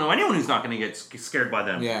 I don't know anyone who's not going to get scared by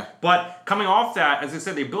them. Yeah. But coming off that, as I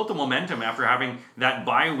said, they built the momentum after having that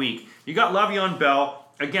bye week. You got Le'Veon Bell.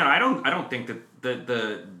 Again, I don't think that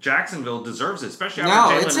the Jacksonville deserves it, especially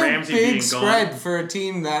after Jalen Ramsey being gone. It's a big spread for a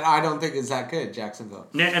team that I don't think is that good, Jacksonville.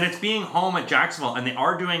 And it's being home at Jacksonville, and they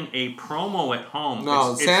are doing a promo at home.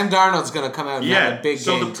 No, Sam Darnold's going to come out and have a big game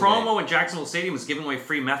So the promo today. at Jacksonville Stadium is giving away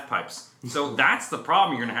free meth pipes. So that's the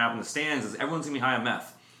problem you're going to have in the stands is everyone's going to be high on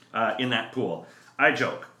meth in that pool. I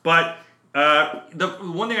joke. But the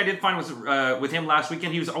one thing I did find was with him last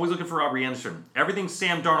weekend, he was always looking for Robbie Anderson. Everything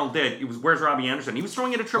Sam Darnold did, it was where's Robbie Anderson? He was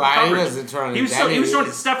throwing it a triple coverage. He wasn't throwing he was throwing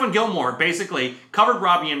it. Stephen Gilmore basically covered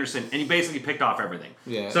Robbie Anderson, and he basically picked off everything.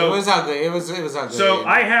 Yeah, so, it was ugly. It was ugly. So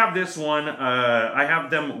I have this one. I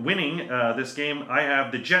have them winning this game. I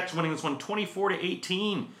have the Jets winning this one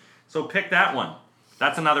 24-18. So pick that one.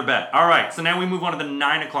 That's another bet. All right, so now we move on to the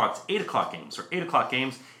 9 o'clock, 8 o'clock games, or 8 o'clock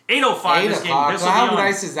games. 8:05 this game. This how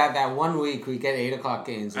nice is that 1 week we get 8 o'clock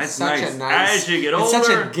games? It's such a nice. As you get older, it's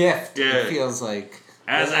such a gift. It feels like.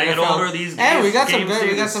 As I get older, these games. And we got some good.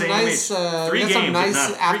 We got some nice. Three games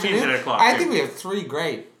afternoon. 8 o'clock. I think we have three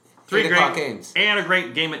great 8 o'clock games and a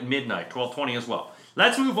great game at midnight, 12:20 as well.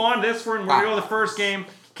 Let's move on. This one, we're going to go to the first game.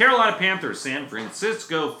 Carolina Panthers, San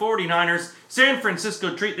Francisco 49ers. San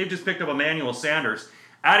Francisco treat. They've just picked up Emmanuel Sanders,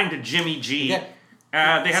 adding to Jimmy G. They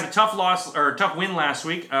had a tough win last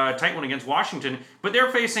week, tight one against Washington, but they're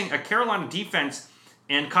facing a Carolina defense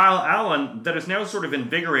and Kyle Allen that is now sort of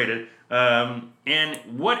invigorated. And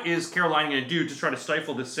what is Carolina going to do to try to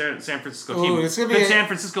stifle this San Francisco team? Could San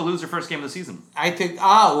Francisco lose their first game of the season? I think,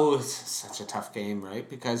 it's such a tough game, right?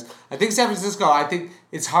 Because I think San Francisco,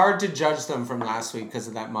 it's hard to judge them from last week because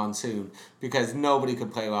of that monsoon, because nobody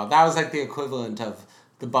could play well. That was like the equivalent of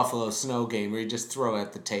the Buffalo Snow game where you just throw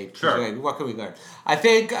at the tape. Sure. Like, what can we learn? I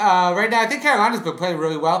think right now, I think Carolina's been playing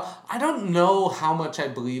really well. I don't know how much I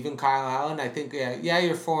believe in Kyle Allen. I think, you're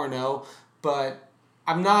 4-0, but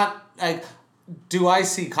I'm not, do I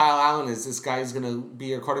see Kyle Allen as this guy who's going to be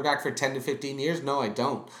your quarterback for 10 to 15 years? No, I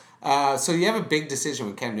don't. So you have a big decision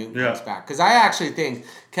when Cam Newton comes back. Because I actually think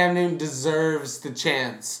Cam Newton deserves the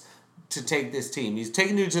chance to take this team. He's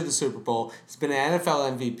taken you to the Super Bowl. He's been an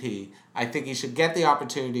NFL MVP. I think he should get the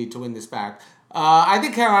opportunity to win this back. I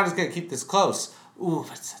think Carolina's going to keep this close. Ooh,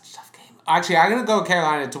 but it's such a tough game. Actually, I'm going to go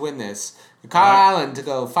Carolina to win this Kyle Allen to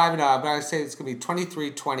go 5-0. I'm going to say it's going to be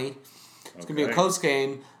 23-20. It's going to be a close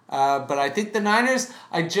game. But I think the Niners,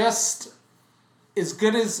 as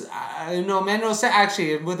good as, Emmanuel Sanders,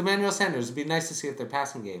 actually, with Emmanuel Sanders, it'd be nice to see if their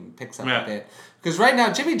passing game picks up a bit. Because right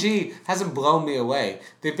now, Jimmy G hasn't blown me away.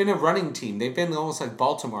 They've been a running team. They've been almost like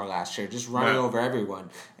Baltimore last year, just running over everyone.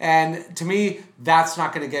 And to me, that's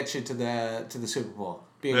not going to get you to the Super Bowl,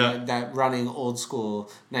 being that running old school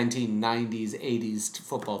 1990s, 80s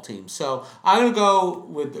football team. So I'm going to go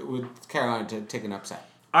with Carolina to take an upset.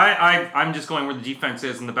 I'm just going where the defense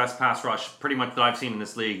is and the best pass rush pretty much that I've seen in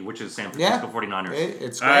this league, which is San Francisco 49ers.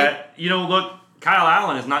 It's great. Look, Kyle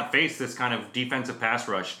Allen has not faced this kind of defensive pass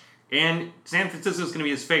rush, and San Francisco is going to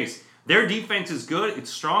be his face. Their defense is good. It's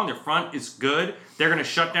strong. Their front is good. They're going to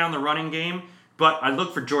shut down the running game, but I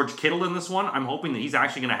look for George Kittle in this one. I'm hoping that he's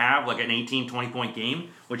actually going to have like an 18, 20-point game,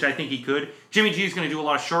 which I think he could. Jimmy G is going to do a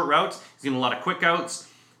lot of short routes. He's going to do a lot of quick outs.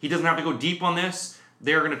 He doesn't have to go deep on this.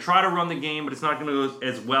 They're going to try to run the game, but it's not going to go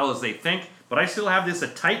as well as they think. But I still have this a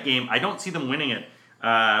tight game. I don't see them winning it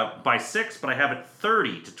by 6, but I have it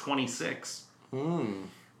 30-26.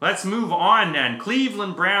 Let's move on then.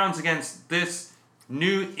 Cleveland Browns against this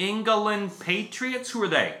New England Patriots. Who are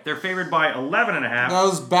they? They're favored by 11.5.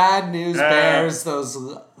 Those bad news Bears.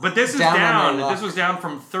 But this is down. This was down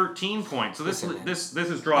from 13 points. So this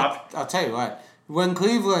is dropped. I'll tell you what. When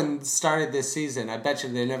Cleveland started this season, I bet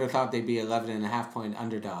you they never thought they'd be 11.5-point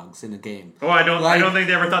underdogs in a game. Oh, I don't think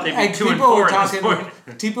they ever thought they'd be 2-4 at this point.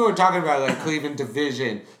 People were talking about like Cleveland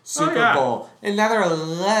division, Super Bowl, and now they're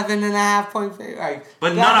 11.5-point favorite.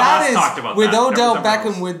 But none of us talked about with that. With Odell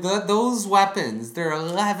Beckham, with those weapons, they're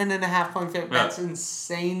 11.5-point favorite. That's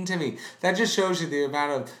insane to me. That just shows you the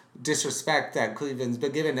amount of disrespect that Cleveland's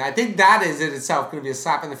been given. I think that is in itself going to be a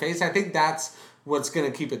slap in the face. I think that's what's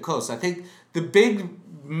going to keep it close. I think the big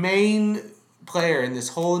main player in this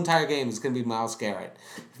whole entire game is going to be Myles Garrett.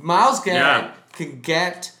 If Myles Garrett can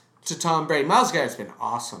get to Tom Brady, Myles Garrett's been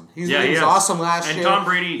awesome. He was awesome last year. And Tom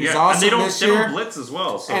Brady, he's awesome and this year. They don't blitz as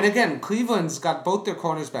well. So. And again, Cleveland's got both their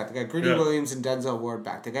corners back. They got Greedy Williams and Denzel Ward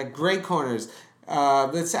back. They got great corners.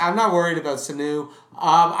 I'm not worried about Sanu.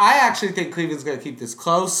 I actually think Cleveland's going to keep this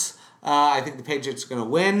close. I think the Patriots are going to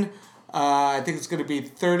win. I think it's going to be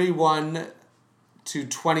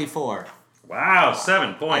 31-24. Wow,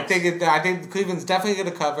 7 points. I think Cleveland's definitely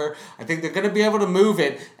going to cover. I think they're going to be able to move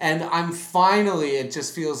it. And it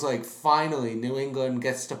just feels like finally New England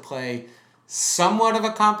gets to play somewhat of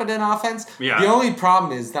a competent offense. Yeah. The only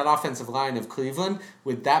problem is that offensive line of Cleveland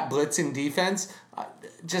with that blitzing defense,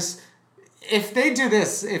 if they do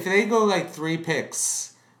this, if they go like 3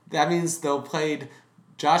 picks, that means they'll played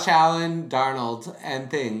Josh Allen, Darnold,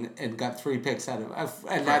 and got 3 picks out of,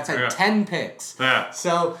 and that's 10 picks. Yeah.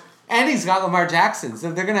 So. And he's got Lamar Jackson,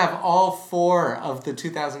 so they're going to have all 4 of the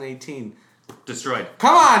 2018. Destroyed.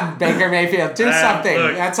 Come on, Baker Mayfield, do something.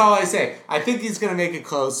 Look. That's all I say. I think he's going to make it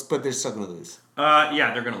close, but they're still going to lose.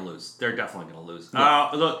 They're going to lose. They're definitely going to lose.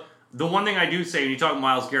 Yeah. Look, the one thing I do say when you talk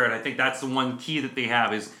Myles Garrett, I think that's the one key that they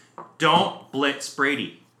have is don't blitz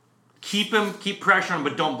Brady. Keep pressure on him,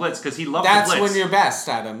 but don't blitz because he loves to blitz. That's when you're best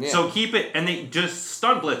at him, yeah. So keep it, and they just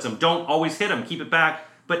stunt blitz him. Don't always hit him. Keep it back.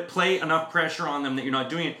 But play enough pressure on them that you're not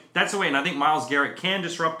doing it. That's the way, and I think Myles Garrett can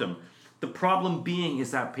disrupt them. The problem being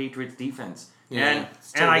is that Patriots defense. And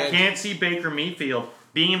I can't see Baker Mayfield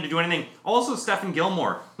being able to do anything. Also, Stephen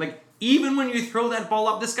Gilmore. Like, even when you throw that ball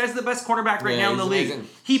up, this guy's the best cornerback right now in the league. Amazing.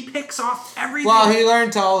 He picks off everything. Well, he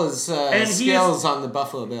learned all his skills on the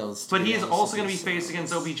Buffalo Bills. But he is also going to be faced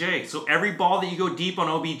against OBJ. So every ball that you go deep on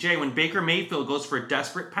OBJ, when Baker Mayfield goes for a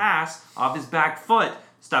desperate pass off his back foot,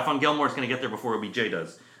 Stephon Gilmore's going to get there before OBJ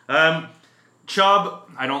does. Chubb,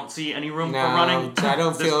 I don't see any room for running. I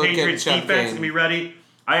don't feel this Patriots defense is going to be ready.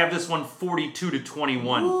 I have this one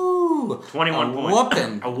 42-21. Ooh, 21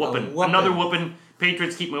 points. A whooping. Another whooping.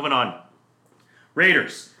 Patriots keep moving on.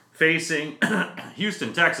 Raiders facing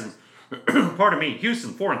Houston Texans. Pardon me.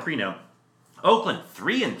 Houston 4-3 now. Oakland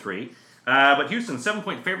 3-3. But Houston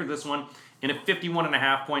 7-point favorite this one in a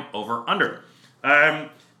 51.5-point over-under.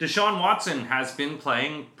 Deshaun Watson has been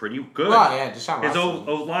playing pretty good. Well, yeah, Deshaun Watson. His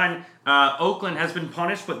O-line, Oakland has been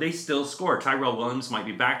punished, but they still score. Tyrell Williams might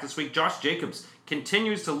be back this week. Josh Jacobs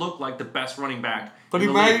continues to look like the best running back. But he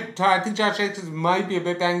might. I think Josh Jacobs might be a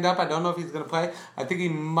bit banged up. I don't know if he's going to play. I think he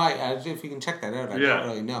might. If you can check that out, I don't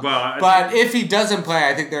really know. Well, but if he doesn't play,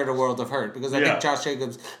 I think they're in a world of hurt because I think Josh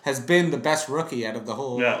Jacobs has been the best rookie out of the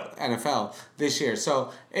whole NFL this year.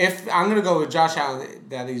 So if I'm going to go with Josh Allen,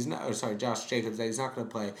 Josh Jacobs, that he's not going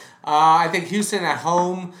to play. I think Houston at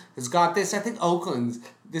home has got this. I think Oakland's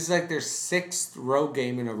this is like their 6th road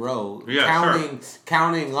game in a row, Yeah,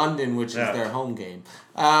 counting London, which is their home game.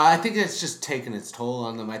 I think it's just taken its toll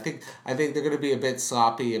on them. I think they're going to be a bit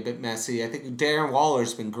sloppy, a bit messy. I think Darren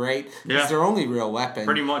Waller's been great. Yeah. He's their only real weapon.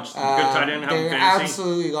 Pretty much. Good tight end. They fantasy.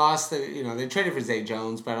 absolutely lost. They traded for Zay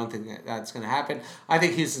Jones, but I don't think that's going to happen. I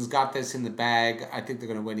think Houston's got this in the bag. I think they're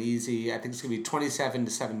going to win easy. I think it's going to be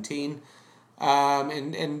 27-17.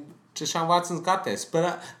 And Deshaun Watson's got this.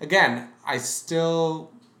 But again, I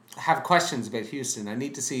still have questions about Houston. I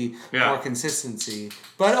need to see more consistency.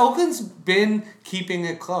 But Oakland's been keeping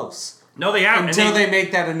it close. No, they have. Until they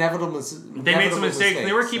make that inevitable They made some mistakes.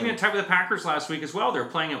 They were keeping it tight with the Packers last week as well. They were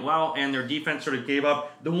playing it well, and their defense sort of gave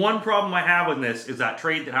up. The one problem I have with this is that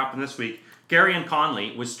trade that happened this week. Gary and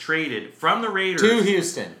Conley was traded from the Raiders to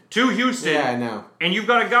Houston. Yeah, I know. And you've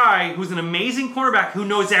got a guy who's an amazing cornerback who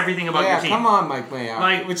knows everything about your team. Yeah, come on, Mike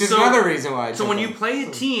Mayock. Which is another reason why. So when you play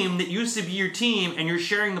a team that used to be your team and you're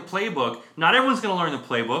sharing the playbook, not everyone's going to learn the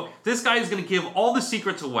playbook. This guy is going to give all the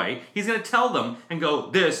secrets away. He's going to tell them and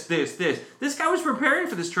go, this. This guy was preparing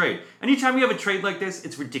for this trade. Anytime you have a trade like this,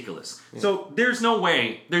 it's ridiculous. Yeah. So there's no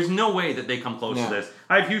way that they come close to this.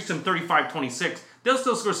 I have Houston 35-26. They'll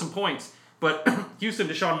still score some points. But Houston,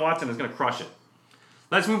 Deshaun Watson is going to crush it.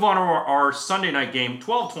 Let's move on to our Sunday night game,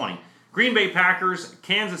 12:20. Green Bay Packers,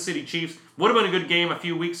 Kansas City Chiefs. Would have been a good game a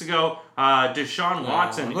few weeks ago. Deshaun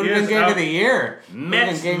Watson would have been game of the year.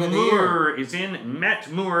 Met Moore is in.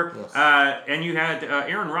 Met Moore. Yes. And you had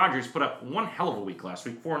Aaron Rodgers put up one hell of a week last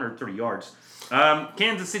week, 430 yards.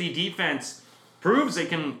 Kansas City defense proves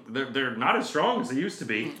they're not as strong as they used to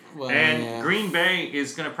be. Green Bay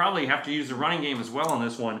is going to probably have to use the running game as well on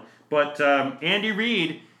this one. But Andy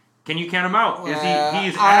Reid, can you count him out?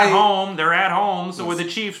 He's at home. They're at home. So with the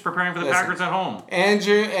Chiefs preparing for the Packers at home.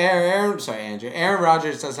 Aaron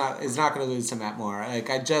Rodgers is not going to lose to Matt Moore.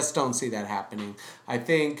 I just don't see that happening. I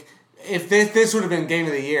think if this would have been game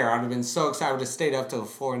of the year, I would have been so excited. I would have stayed up till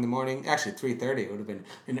 4 in the morning. Actually, 3:30. It would have been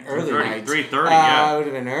an early night. 3:30. Yeah. It would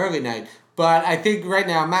have been an early night. But I think right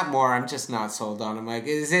now Matt Moore, I'm just not sold on him.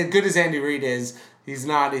 As good as Andy Reid is, he's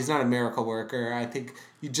not a miracle worker. I think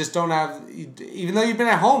you just don't have, even though you've been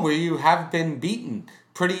at home where you have been beaten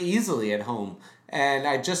pretty easily at home. And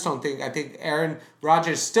I just don't think, I think Aaron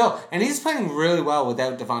Rodgers still, and he's playing really well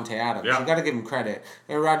without Devontae Adams. Yeah. You got to give him credit.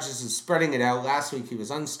 Aaron Rodgers is spreading it out. Last week he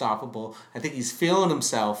was unstoppable. I think he's feeling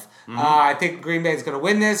himself. Mm-hmm. I think Green Bay is going to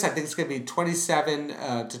win this. I think it's going to be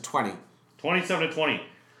 27-20. 27-20.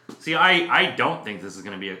 See, I don't think this is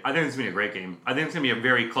going to be I think it's going to be a great game. I think it's going to be a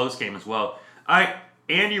very close game as well.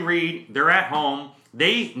 Andy Reid, they're at home.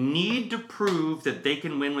 They need to prove that they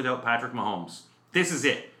can win without Patrick Mahomes. This is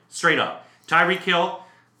it. Straight up. Tyreek Hill,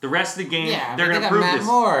 the rest of the game, they're going to prove Matt this.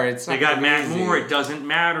 Moore. They got Matt Moore. It doesn't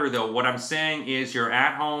matter, though. What I'm saying is you're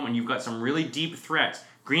at home and you've got some really deep threats.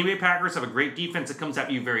 Green Bay Packers have a great defense that comes at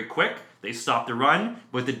you very quick. They stop the run.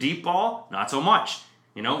 With the deep ball, not so much.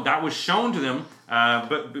 You know, that was shown to them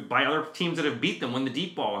but by other teams that have beat them when the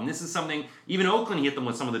deep ball. And this is something, even Oakland hit them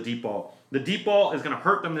with some of the deep ball. The deep ball is going to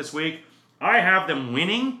hurt them this week. I have them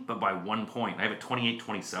winning, but by 1 point. I have it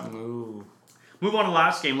 28-27. Ooh. Move on to the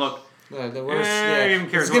last game. Look. The worst.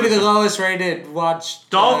 It's going to be the lowest rated watched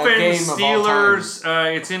Dolphins, game Steelers. of all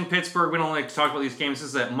time. It's in Pittsburgh. We don't like to talk about these games. This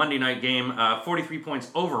is a Monday night game. 43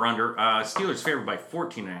 points over under. Steelers favored by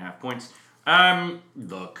 14.5 points.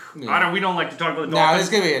 Look, we don't like to talk about the Dolphins. No, it's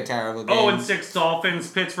gonna be a terrible game. 0-6 Dolphins,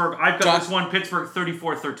 Pittsburgh. I've got this one, Pittsburgh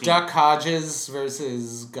 34-13. Duck Hodges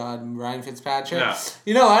versus Ryan Fitzpatrick. Yeah.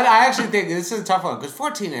 You know what? I actually think this is a tough one because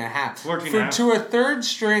 14.5. To a third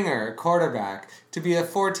stringer quarterback to be a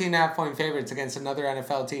 14.5 point favorites against another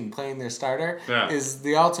NFL team playing their starter is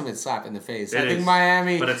the ultimate slap in the face. I think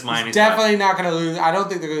Miami is definitely not going to lose. I don't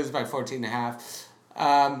think they're going to lose by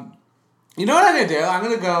 14.5. You know what I'm going to do? I'm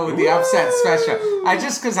going to go with the upset special.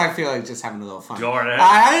 Because I feel like just having a little fun. Jordan.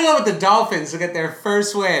 I'm going to go with the Dolphins to get their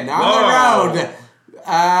first win on the road.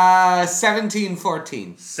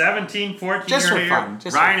 17-14. 17-14. Just for fun.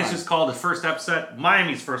 Ryan has just called his first upset.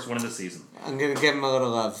 Miami's first one of the season. I'm going to give him a little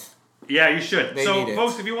love. Yeah, you should. They so, need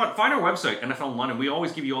folks, if you want, find our website, NFL London. We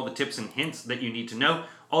always give you all the tips and hints that you need to know.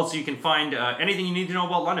 Also, you can find anything you need to know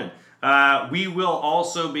about London. We will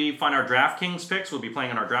also find our DraftKings picks. We'll be playing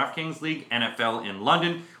in our DraftKings League, NFL in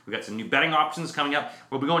London. We've got some new betting options coming up.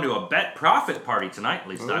 We'll be going to a bet profit party tonight. At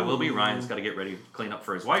least I will be. Ryan's got to get ready to clean up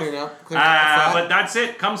for his wife. Clean up but that's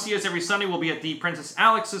it. Come see us every Sunday. We'll be at the Princess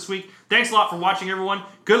Alex this week. Thanks a lot for watching, everyone.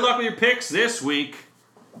 Good luck with your picks this week.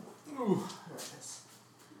 Ooh.